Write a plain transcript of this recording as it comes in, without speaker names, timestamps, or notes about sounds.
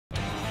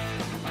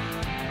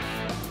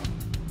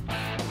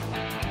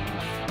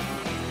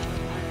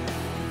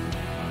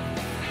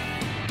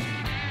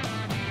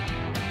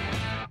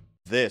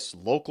This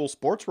local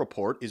sports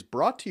report is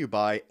brought to you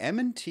by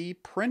M&T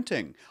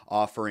Printing,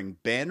 offering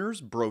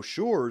banners,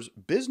 brochures,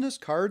 business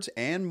cards,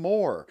 and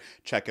more.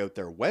 Check out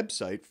their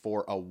website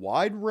for a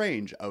wide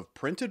range of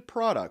printed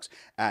products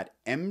at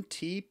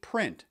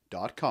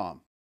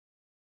mtprint.com.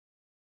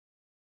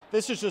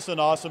 This is just an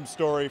awesome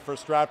story for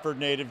Stratford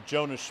native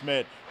Jonas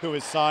Schmidt, who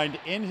is signed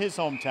in his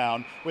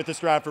hometown with the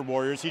Stratford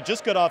Warriors. He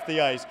just got off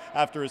the ice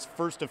after his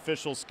first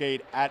official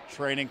skate at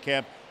training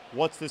camp.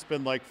 What's this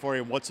been like for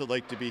you, and what's it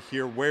like to be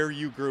here where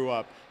you grew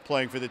up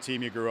playing for the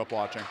team you grew up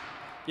watching?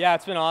 Yeah,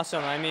 it's been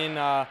awesome. I mean,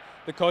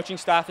 the coaching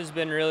staff has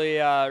been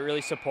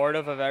really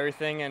supportive of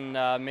everything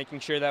and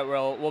making sure that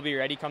we'll be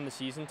ready come the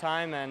season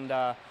time.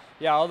 And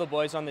yeah, all the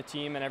boys on the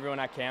team and everyone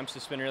at camps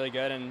has been really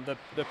good, and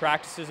the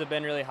practices have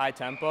been really high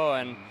tempo,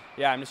 and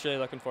yeah, I'm just really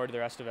looking forward to the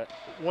rest of it.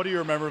 What do you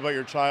remember about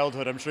your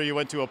childhood? I'm sure you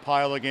went to a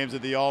pile of games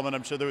at the Almond.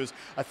 I'm sure there was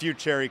a few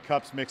cherry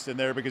cups mixed in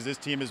there because this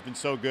team has been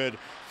so good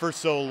for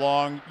so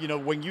long. You know,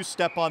 when you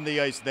step on the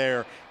ice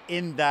there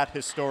in that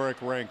historic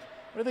rink,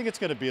 what do you think it's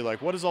going to be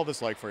like? What is all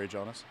this like for you,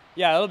 Jonas?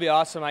 Yeah, it'll be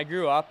awesome. I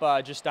grew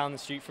up just down the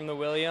street from the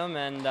William,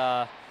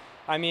 and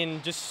I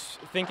mean, just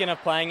thinking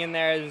of playing in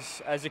there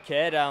as a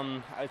kid,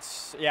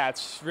 it's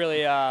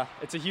really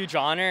it's a huge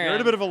honor. You're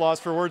at a bit of a loss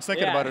for words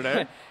thinking about it,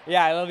 eh?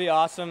 Yeah, it'll be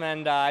awesome,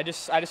 and I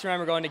just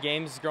remember going to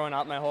games growing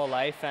up my whole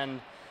life, and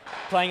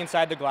playing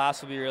inside the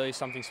glass will be really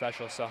something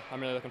special. So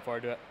I'm really looking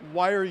forward to it.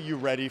 Why are you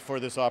ready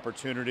for this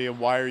opportunity, and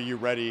why are you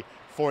ready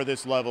for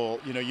this level?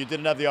 You know, you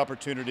didn't have the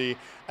opportunity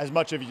as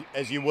much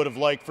as you would have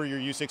liked for your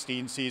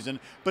U16 season,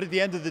 but at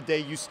the end of the day,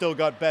 you still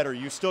got better.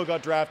 You still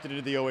got drafted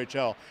into the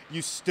OHL.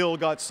 You still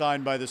got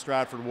signed by the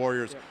Stratford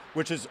Warriors,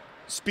 which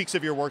speaks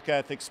of your work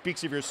ethic,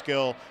 speaks of your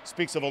skill,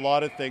 speaks of a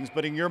lot of things.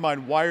 But in your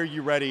mind, why are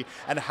you ready,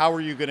 and how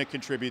are you going to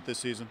contribute this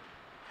season?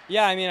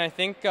 Yeah, I mean, I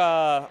think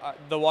the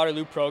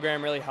Waterloo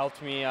program really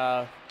helped me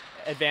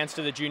advance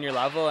to the junior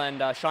level,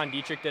 and Sean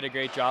Dietrich did a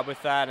great job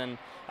with that, and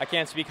I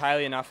can't speak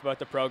highly enough about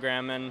the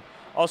program. And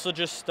also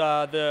just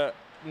my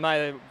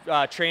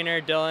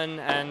trainer, Dylan,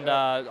 and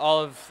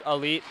all of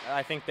Elite,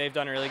 I think they've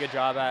done a really good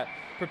job at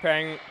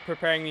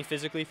preparing me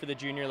physically for the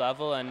junior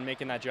level and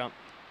making that jump.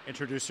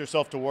 Introduce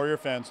yourself to Warrior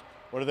fans.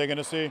 What are they going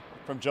to see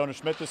from Jonas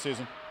Schmidt this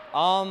season?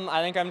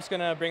 I think I'm just going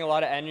to bring a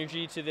lot of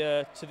energy to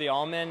the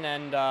Almond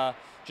and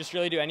just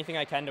really do anything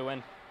I can to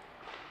win.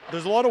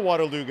 There's a lot of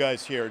Waterloo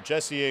guys here.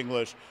 Jesse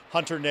English,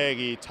 Hunter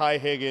Nagy, Ty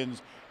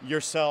Higgins,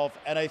 yourself,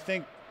 and I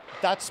think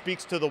that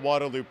speaks to the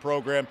Waterloo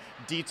program.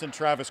 Dietz and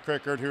Travis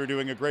Crickard, who are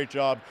doing a great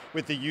job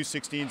with the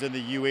U16s and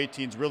the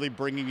U18s, really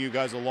bringing you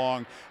guys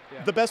along.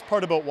 Yeah. The best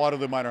part about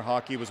Waterloo minor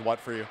hockey was what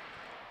for you?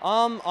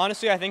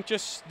 Honestly, I think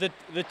just the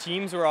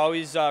teams were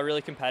always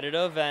really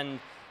competitive, and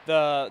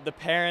the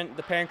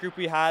parent group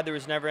we had, there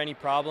was never any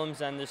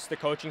problems, and the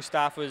coaching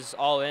staff was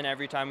all in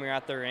every time we were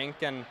at the rink,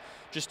 and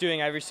just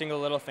doing every single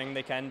little thing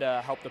they can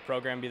to help the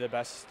program be the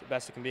best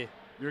it can be.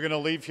 You're going to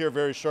leave here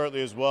very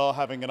shortly as well,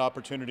 having an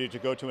opportunity to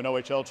go to an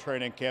OHL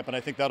training camp, and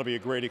I think that'll be a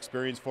great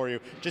experience for you,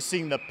 just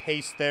seeing the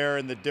pace there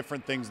and the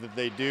different things that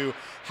they do.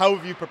 How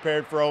have you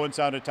prepared for Owen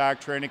Sound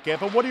Attack training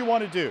camp, and what do you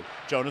want to do,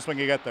 Jonas, when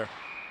you get there?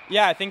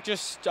 Yeah, I think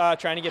just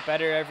trying to get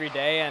better every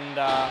day and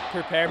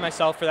prepare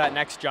myself for that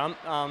next jump,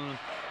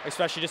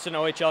 especially just an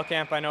OHL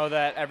camp. I know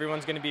that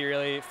everyone's going to be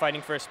really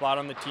fighting for a spot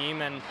on the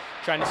team and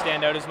trying to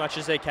stand out as much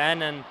as they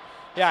can. And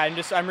yeah,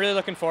 I'm really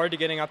looking forward to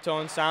getting up to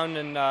Owen Sound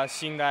and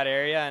seeing that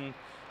area and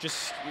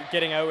just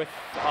getting out with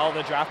all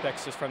the draft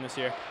picks just from this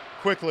year.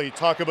 Quickly,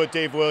 talk about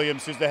Dave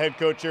Williams, who's the head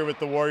coach here with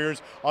the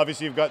Warriors.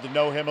 Obviously, you've got to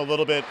know him a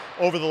little bit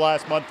over the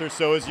last month or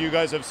so as you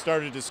guys have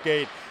started to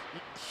skate.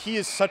 He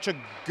is such a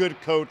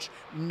good coach,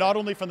 not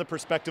only from the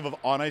perspective of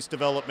on-ice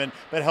development,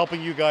 but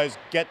helping you guys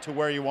get to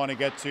where you want to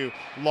get to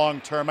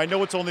long term. I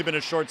know it's only been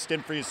a short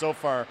stint for you so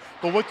far,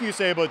 but what can you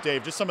say about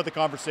Dave? Just some of the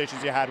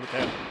conversations you had with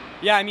him.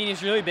 Yeah, I mean,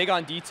 he's really big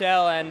on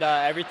detail, and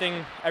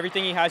everything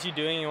he has you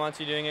doing, he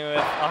wants you doing it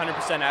with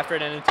 100%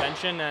 effort and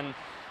intention, and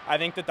I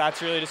think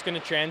that's really just going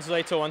to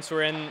translate to once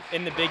we're in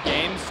the big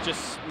games,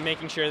 just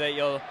making sure that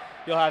you'll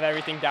have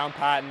everything down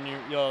pat and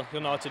you'll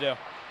know what to do.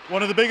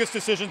 One of the biggest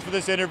decisions for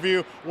this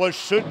interview was,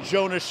 should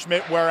Jonas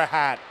Schmidt wear a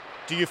hat?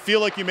 Do you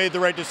feel like you made the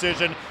right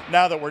decision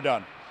now that we're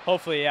done?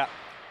 Hopefully, yeah.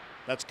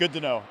 That's good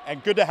to know,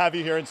 and good to have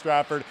you here in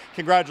Stratford.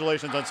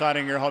 Congratulations on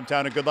signing your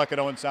hometown, and good luck at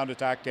Owen Sound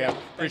Attack Camp.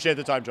 Appreciate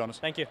the time, Jonas.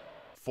 Thank you.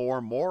 For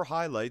more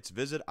highlights,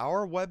 visit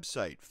our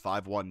website,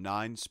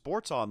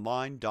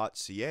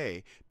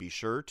 519sportsonline.ca. Be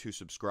sure to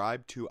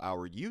subscribe to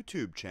our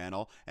YouTube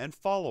channel and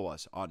follow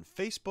us on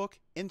Facebook,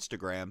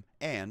 Instagram,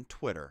 and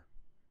Twitter.